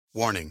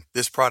Warning,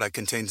 this product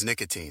contains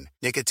nicotine.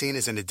 Nicotine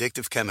is an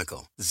addictive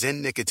chemical.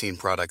 Zyn nicotine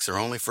products are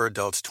only for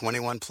adults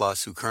 21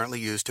 plus who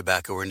currently use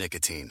tobacco or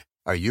nicotine.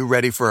 Are you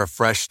ready for a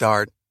fresh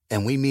start?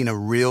 And we mean a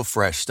real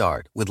fresh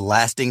start with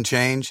lasting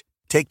change.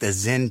 Take the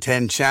Zyn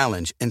 10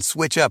 challenge and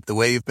switch up the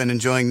way you've been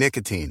enjoying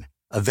nicotine.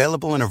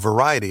 Available in a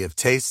variety of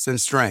tastes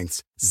and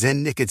strengths,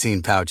 Zyn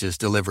nicotine pouches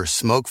deliver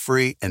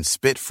smoke-free and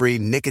spit-free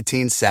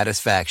nicotine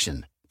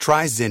satisfaction.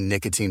 Try Zyn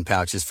nicotine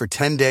pouches for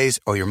 10 days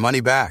or your money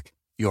back.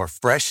 Your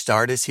fresh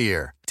start is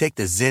here. Take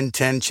the Zyn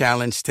 10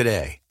 challenge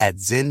today at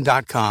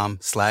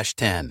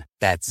zyn.com/10.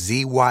 That's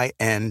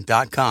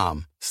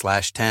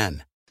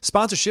ZYN.com/10.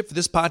 Sponsorship for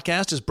this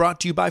podcast is brought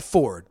to you by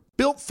Ford.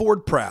 Built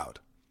Ford proud.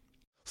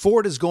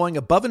 Ford is going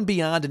above and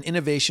beyond in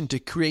innovation to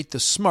create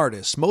the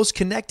smartest, most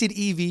connected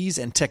EVs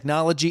and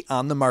technology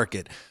on the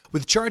market.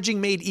 With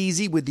charging made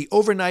easy with the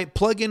overnight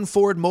plug-in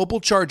Ford mobile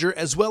charger,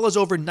 as well as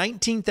over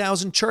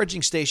 19,000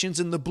 charging stations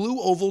in the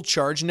Blue Oval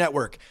Charge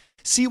network.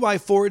 See why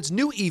Ford's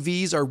new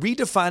EVs are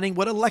redefining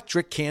what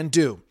electric can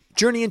do.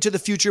 Journey into the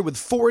future with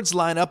Ford's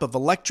lineup of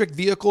electric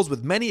vehicles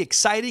with many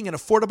exciting and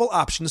affordable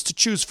options to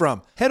choose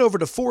from. Head over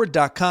to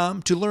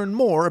Ford.com to learn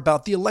more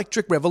about the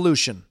electric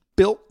revolution.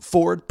 Built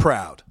Ford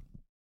proud.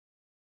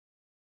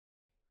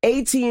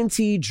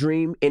 AT&T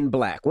Dream in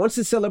Black wants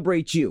to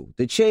celebrate you,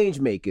 the change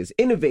makers,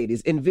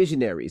 innovators, and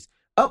visionaries,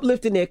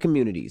 uplifting their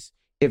communities.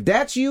 If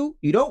that's you,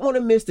 you don't want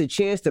to miss the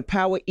chance to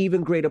power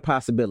even greater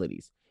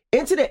possibilities.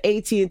 Enter the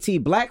AT&T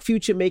Black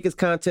Future Makers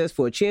Contest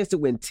for a chance to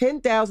win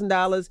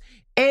 $10,000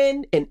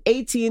 and an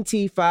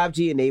AT&T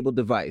 5G-enabled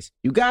device.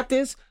 You got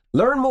this?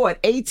 Learn more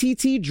at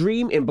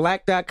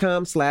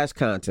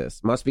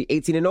attdreaminblack.com/contest. Must be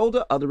 18 and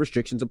older. Other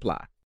restrictions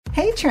apply.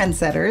 Hey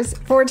trendsetters,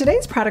 for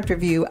today's product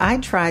review, I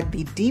tried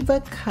the Diva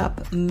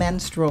Cup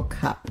Menstrual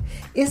Cup.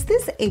 Is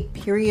this a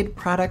period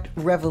product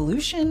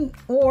revolution,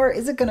 or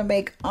is it going to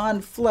make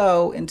On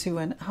Flow into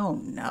an oh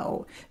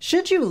no?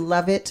 Should you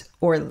love it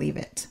or leave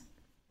it?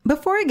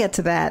 Before I get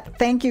to that,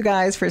 thank you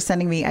guys for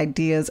sending me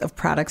ideas of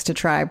products to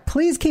try.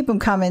 Please keep them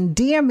coming.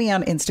 DM me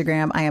on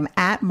Instagram. I am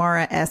at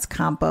Mara S.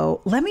 Campo.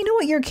 Let me know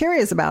what you're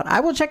curious about. I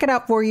will check it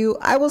out for you.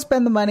 I will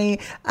spend the money.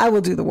 I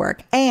will do the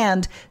work.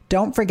 And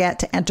don't forget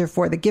to enter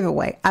for the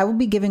giveaway. I will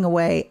be giving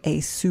away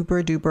a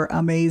super duper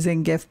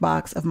amazing gift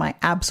box of my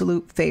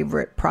absolute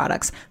favorite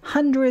products.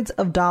 Hundreds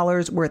of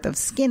dollars worth of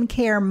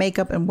skincare,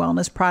 makeup, and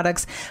wellness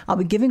products. I'll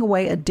be giving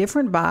away a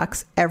different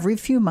box every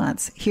few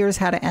months. Here's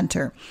how to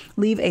enter.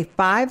 Leave a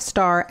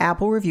 5-star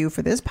Apple review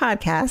for this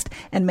podcast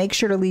and make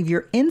sure to leave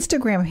your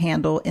Instagram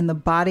handle in the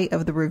body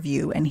of the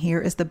review. And here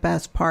is the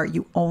best part.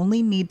 You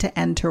only need to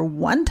enter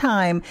one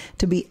time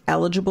to be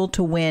eligible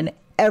to win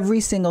every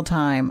single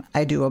time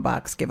I do a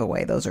box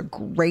giveaway. Those are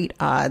great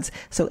odds,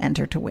 so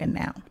enter to win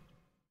now.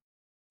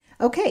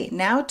 Okay,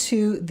 now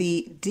to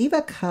the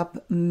Diva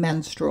Cup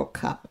Menstrual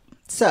Cup.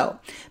 So,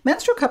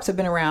 menstrual cups have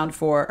been around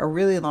for a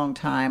really long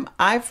time.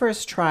 I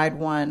first tried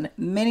one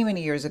many,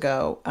 many years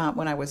ago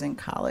when I was in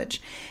college.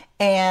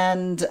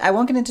 And I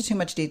won't get into too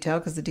much detail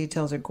because the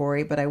details are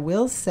gory, but I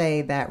will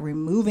say that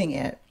removing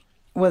it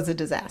was a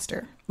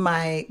disaster.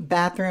 My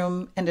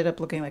bathroom ended up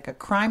looking like a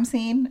crime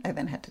scene. I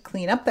then had to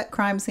clean up that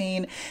crime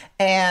scene,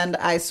 and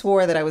I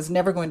swore that I was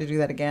never going to do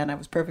that again. I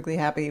was perfectly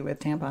happy with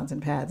tampons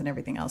and pads and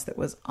everything else that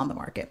was on the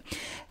market.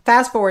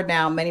 Fast forward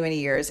now many, many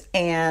years,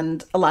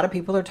 and a lot of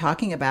people are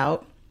talking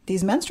about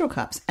these menstrual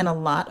cups, and a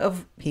lot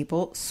of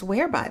people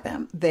swear by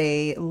them.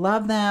 They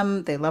love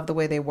them. They love the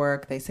way they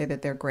work. They say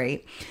that they're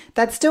great.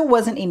 That still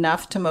wasn't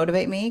enough to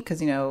motivate me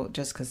because,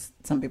 just because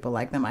some people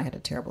like them, I had a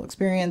terrible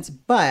experience.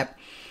 But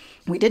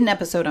we did an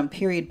episode on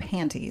period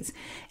panties.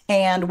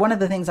 And one of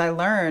the things I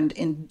learned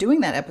in doing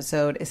that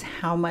episode is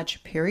how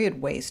much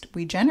period waste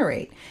we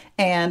generate.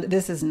 And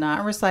this is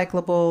not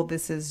recyclable.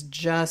 This is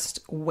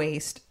just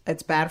waste.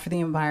 It's bad for the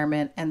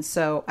environment. And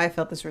so I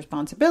felt this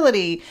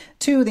responsibility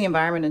to the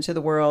environment and to the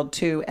world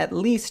to at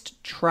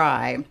least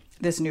try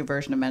this new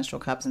version of menstrual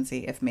cups and see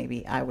if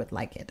maybe I would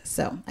like it.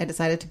 So I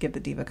decided to give the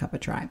Diva Cup a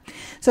try.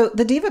 So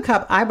the Diva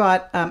Cup I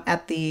bought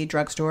at the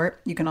drugstore.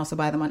 You can also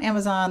buy them on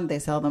Amazon. They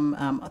sell them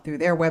through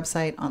their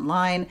website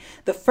online.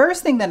 The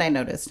first thing that I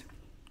noticed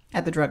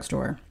at the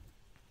drugstore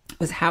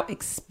was how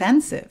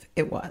expensive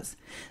it was.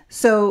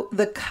 So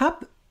the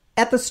cup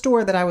at the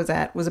store that I was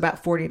at was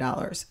about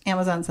 $40.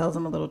 Amazon sells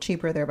them a little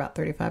cheaper. They're about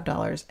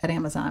 $35 at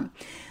Amazon.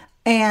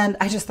 And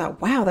I just thought,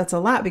 wow, that's a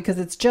lot because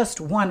it's just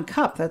one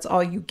cup. That's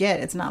all you get.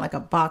 It's not like a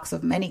box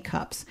of many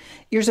cups.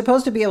 You're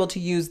supposed to be able to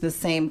use the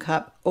same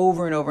cup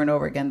over and over and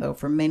over again, though,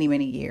 for many,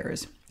 many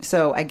years.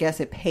 So I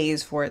guess it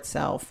pays for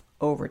itself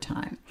over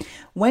time.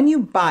 When you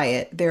buy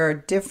it, there are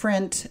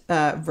different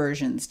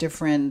versions,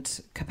 different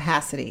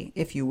capacity,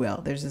 if you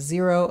will. There's a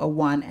 0, a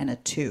 1, and a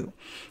 2.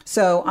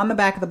 So on the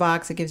back of the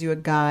box, it gives you a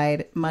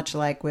guide, much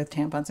like with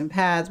tampons and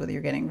pads, whether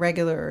you're getting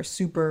regular or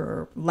super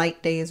or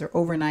light days or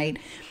overnight.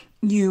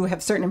 You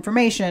have certain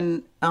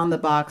information on the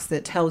box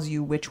that tells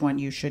you which one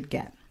you should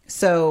get.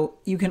 So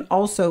you can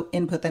also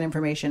input that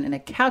information in a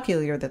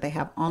calculator that they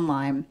have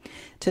online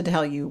to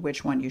tell you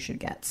which one you should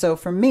get. So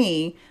for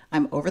me,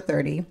 I'm over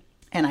 30.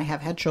 and I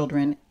have had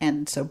children.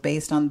 And so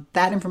based on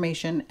that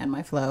information and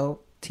my flow,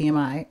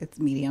 TMI, it's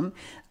medium,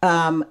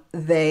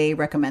 they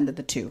recommended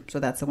the 2. So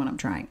that's the one I'm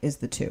trying, is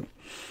the 2.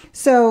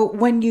 So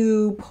when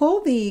you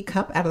pull the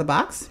cup out of the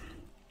box,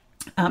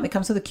 it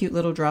comes with a cute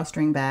little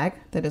drawstring bag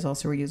that is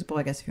also reusable,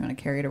 I guess, if you want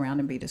to carry it around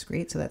and be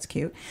discreet. So that's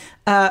cute.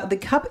 The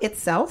cup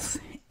itself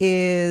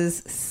is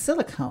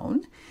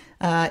silicone.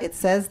 It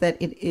says that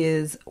it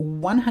is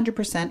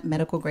 100%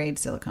 medical grade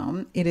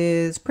silicone. It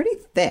is pretty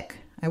thick.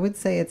 I would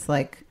say it's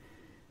like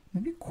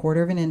maybe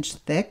 1/4 of an inch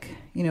thick.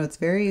 You know, it's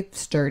very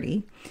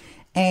sturdy.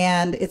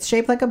 And it's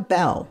shaped like a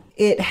bell.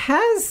 It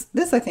has,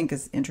 this I think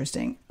is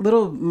interesting,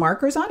 little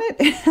markers on it.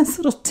 It has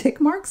little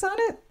tick marks on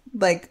it,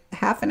 like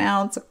 1/2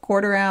 ounce,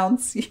 1/4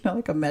 ounce, you know,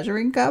 like a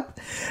measuring cup.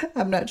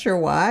 I'm not sure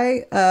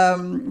why,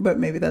 but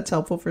maybe that's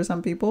helpful for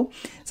some people.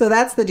 So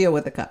that's the deal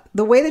with the cup.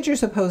 The way that you're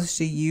supposed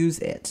to use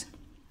it,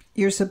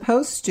 you're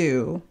supposed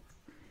to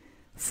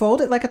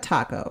fold it like a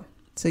taco.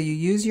 So you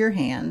use your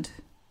hand,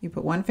 you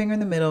put 1 finger in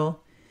the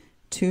middle,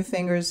 2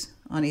 fingers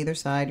on either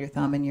side, your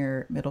thumb and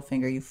your middle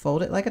finger. You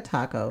fold it like a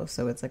taco,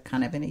 so it's like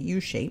kind of in a U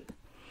shape.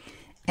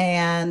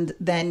 And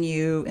then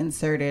you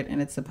insert it,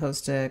 and it's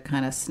supposed to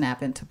kind of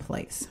snap into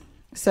place.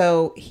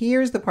 So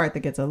here's the part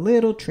that gets a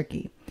little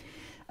tricky.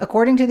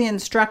 According to the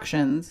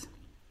instructions,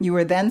 you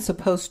are then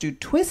supposed to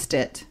twist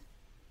it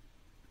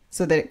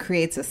so that it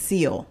creates a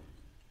seal.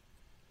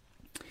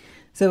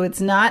 So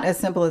it's not as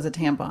simple as a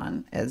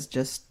tampon, as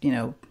just, you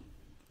know,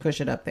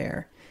 push it up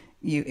there.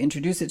 You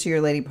introduce it to your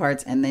lady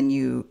parts, and then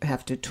you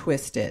have to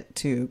twist it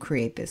to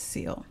create this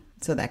seal.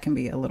 So that can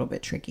be a little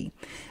bit tricky.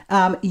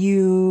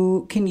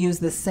 You can use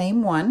the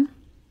same one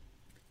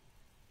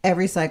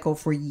every cycle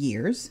for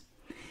years.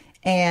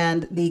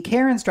 And the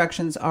care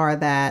instructions are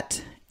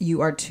that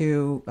you are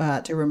to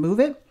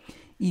remove it.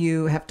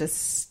 You have to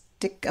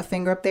stick a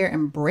finger up there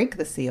and break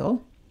the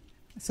seal.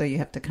 So you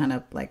have to kind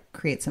of like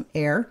create some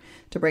air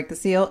to break the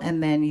seal,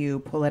 and then you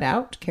pull it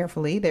out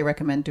carefully. They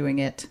recommend doing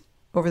it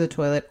over the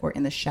toilet or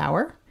in the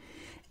shower.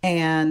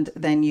 And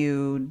then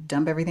you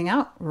dump everything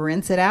out,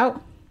 rinse it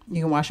out.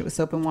 You can wash it with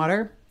soap and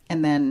water,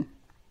 and then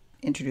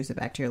introduce it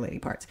back to your lady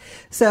parts.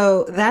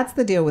 So that's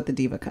the deal with the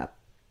Diva Cup.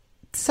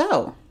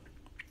 So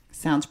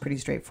sounds pretty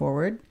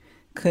straightforward.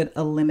 Could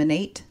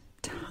eliminate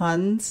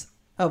tons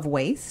of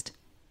waste.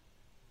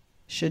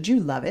 Should you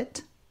love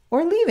it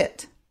or leave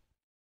it?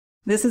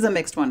 This is a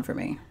mixed one for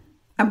me.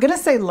 I'm going to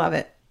say love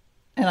it,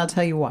 and I'll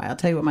tell you why. I'll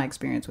tell you what my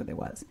experience with it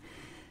was.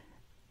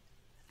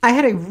 I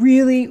had a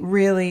really,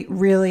 really,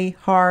 really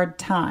hard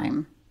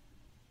time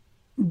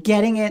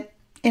getting it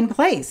in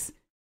place.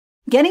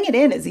 Getting it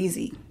in is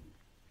easy.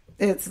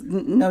 It's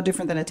no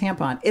different than a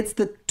tampon. It's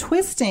the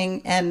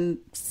twisting and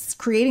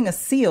creating a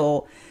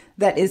seal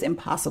that is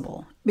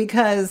impossible,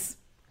 because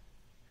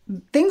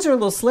things are a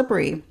little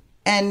slippery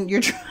and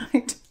you're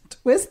trying to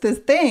twist this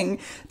thing.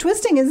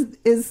 Twisting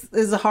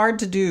is hard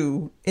to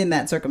do in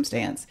that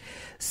circumstance.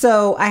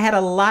 So I had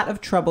a lot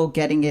of trouble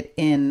getting it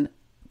in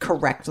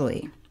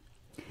correctly.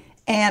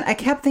 And I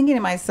kept thinking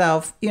to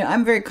myself, you know,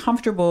 I'm very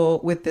comfortable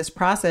with this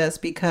process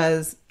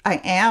because I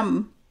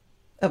am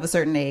of a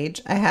certain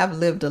age. I have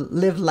lived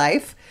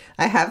life.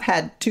 I have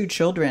had 2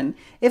 children.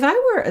 If I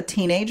were a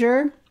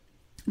teenager,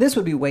 this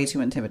would be way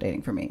too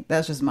intimidating for me.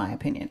 That's just my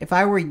opinion. If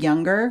I were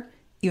younger,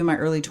 even my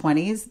early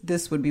 20s,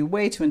 this would be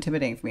way too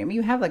intimidating for me. I mean,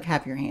 you have like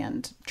half your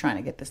hand trying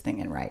to get this thing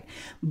in right.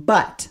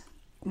 But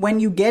when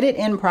you get it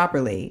in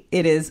properly,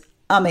 it is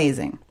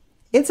amazing.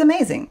 It's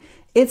amazing.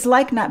 It's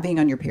like not being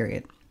on your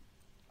period.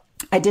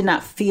 I did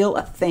not feel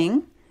a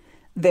thing.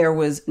 There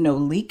was no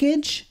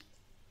leakage.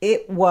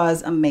 It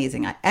was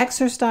amazing. I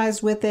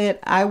exercised with it.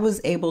 I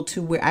was able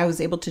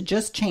to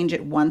just change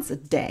it once a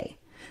day.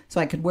 So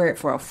I could wear it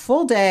for a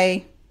full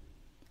day,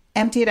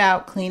 empty it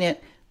out, clean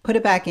it, put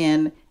it back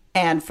in,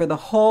 and for the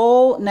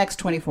whole next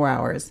 24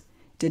 hours,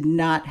 did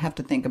not have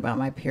to think about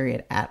my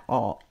period at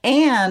all.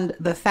 And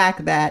the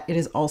fact that it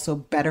is also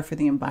better for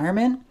the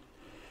environment,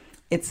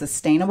 it's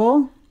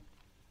sustainable,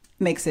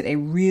 makes it a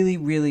really,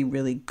 really,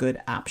 really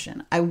good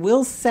option. I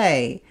will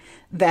say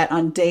that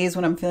on days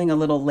when I'm feeling a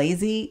little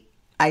lazy,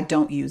 I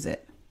don't use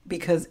it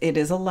because it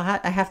is a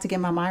lot. I have to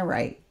get my mind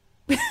right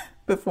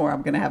before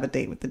I'm going to have a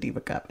date with the Diva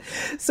Cup.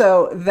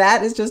 So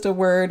that is just a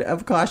word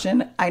of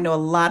caution. I know a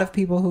lot of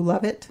people who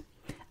love it.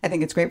 I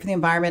think it's great for the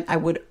environment. I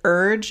would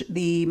urge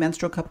the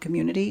menstrual cup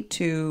community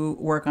to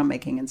work on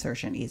making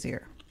insertion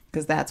easier,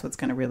 because that's what's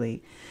going to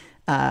really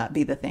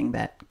be the thing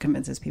that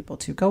convinces people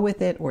to go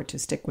with it or to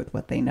stick with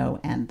what they know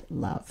and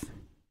love.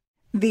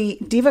 The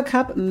Diva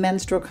Cup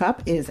menstrual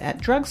cup is at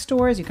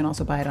drugstores. You can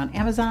also buy it on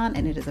Amazon,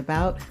 and it is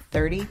about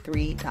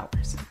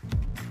 $33.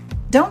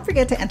 Don't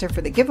forget to enter for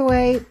the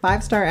giveaway,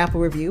 5-star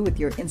Apple review with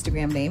your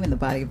Instagram name in the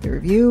body of the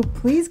review.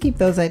 Please keep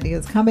those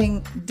ideas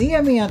coming.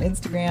 DM me on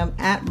Instagram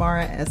at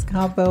Mara S.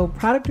 Campo.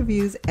 Product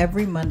reviews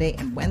every Monday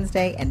and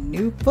Wednesday, and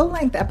new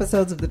full-length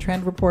episodes of The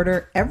Trend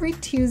Reporter every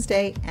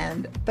Tuesday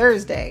and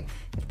Thursday.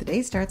 If the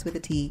day starts with a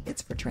T,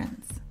 it's for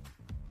trends.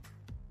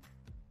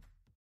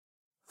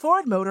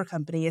 Ford Motor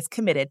Company is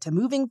committed to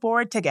moving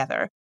forward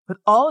together with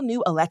all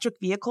new electric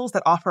vehicles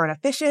that offer an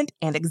efficient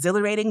and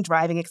exhilarating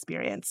driving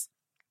experience.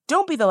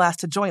 Don't be the last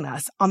to join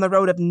us on the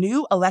road of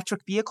new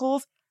electric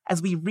vehicles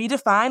as we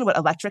redefine what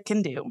electric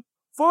can do.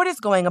 Ford is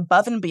going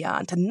above and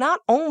beyond to not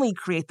only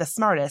create the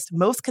smartest,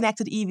 most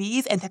connected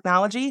EVs and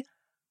technology,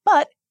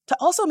 but to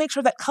also make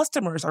sure that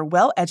customers are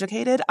well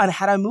educated on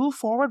how to move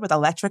forward with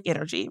electric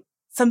energy.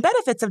 Some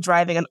benefits of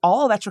driving an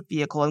all-electric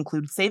vehicle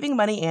include saving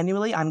money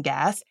annually on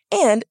gas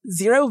and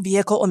zero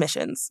vehicle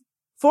emissions.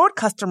 Ford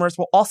customers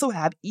will also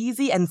have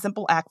easy and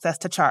simple access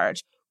to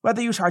charge,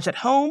 whether you charge at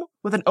home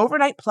with an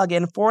overnight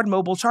plug-in Ford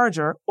mobile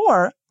charger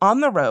or on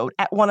the road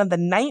at one of the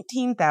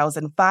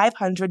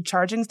 19,500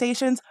 charging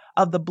stations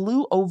of the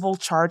Blue Oval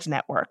Charge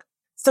Network.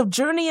 So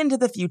journey into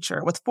the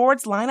future with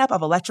Ford's lineup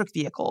of electric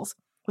vehicles,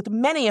 with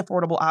many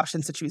affordable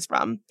options to choose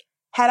from.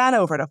 Head on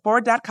over to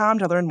Ford.com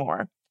to learn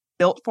more.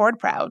 Built Ford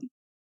proud.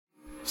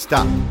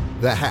 Stop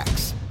the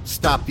hacks.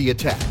 Stop the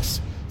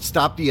attacks.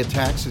 Stop the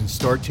attacks and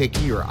start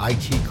taking your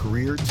IT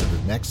career to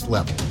the next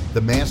level. The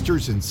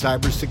Masters in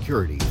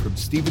Cybersecurity from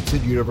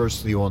Stevenson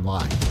University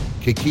Online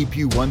can keep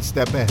you one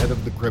step ahead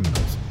of the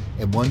criminals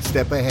and one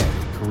step ahead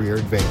of career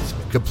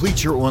advancement.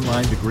 Complete your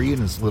online degree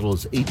in as little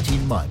as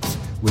 18 months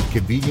with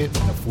convenient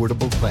and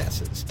affordable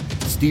classes.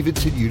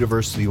 Stevenson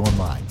University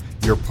Online,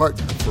 your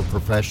partner for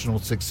professional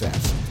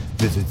success.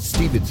 Visit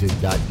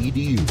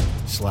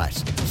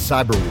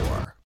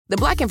stevenson.edu/cyberwar. The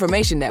Black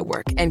Information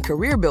Network and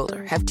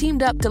CareerBuilder have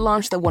teamed up to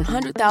launch the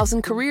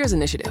 100,000 Careers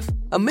Initiative,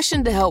 a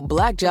mission to help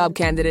Black job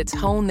candidates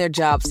hone their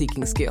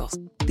job-seeking skills.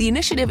 The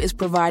initiative is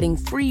providing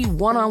free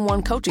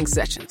one-on-one coaching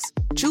sessions.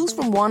 Choose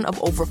from one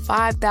of over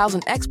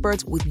 5,000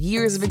 experts with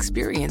years of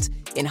experience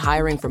in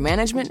hiring for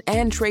management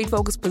and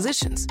trade-focused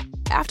positions.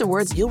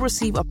 Afterwards, you'll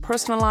receive a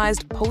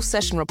personalized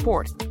post-session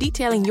report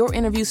detailing your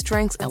interview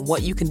strengths and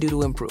what you can do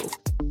to improve.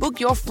 Book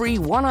your free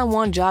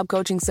one-on-one job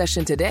coaching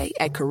session today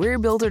at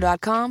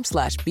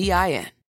careerbuilder.com/BIN.